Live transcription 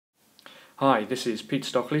Hi, this is Pete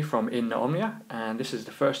Stockley from In Omnia, and this is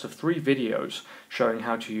the first of 3 videos showing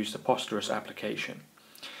how to use the Posterous application.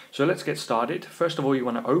 So let's get started. First of all, you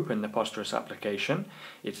want to open the Posterous application.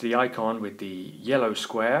 It's the icon with the yellow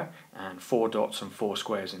square and 4 dots and 4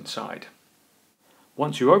 squares inside.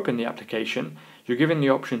 Once you open the application, you're given the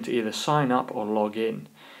option to either sign up or log in.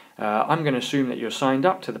 I'm going to assume that you're signed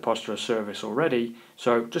up to the Posterous service already,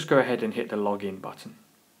 so just go ahead and hit the login button.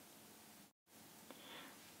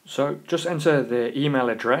 So just enter the email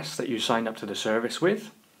address that you signed up to the service with,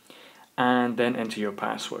 and then enter your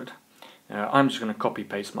password. I'm just going to copy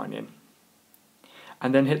paste mine in,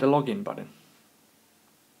 and then hit the login button.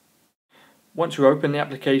 Once you open the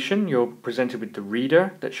application, you're presented with the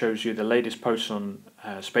reader that shows you the latest posts on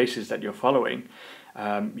spaces that you're following.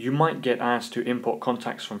 You might get asked to import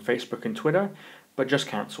contacts from Facebook and Twitter, but just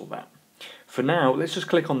cancel that. For now, let's just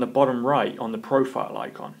click on the bottom right on the profile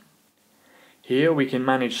icon. Here we can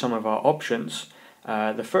manage some of our options.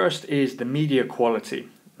 The first is the media quality.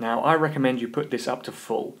 Now I recommend you put this up to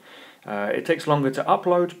full. It takes longer to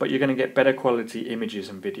upload, but you're going to get better quality images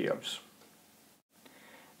and videos.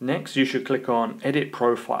 Next, you should click on Edit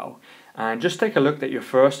Profile and just take a look that your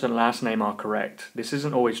first and last name are correct. This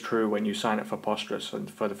isn't always true when you sign up for Posterous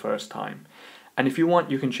for the first time. And if you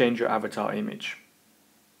want, you can change your avatar image.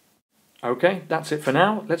 Okay, that's it for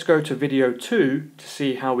now. Let's go to video 2 to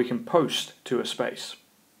see how we can post to a space.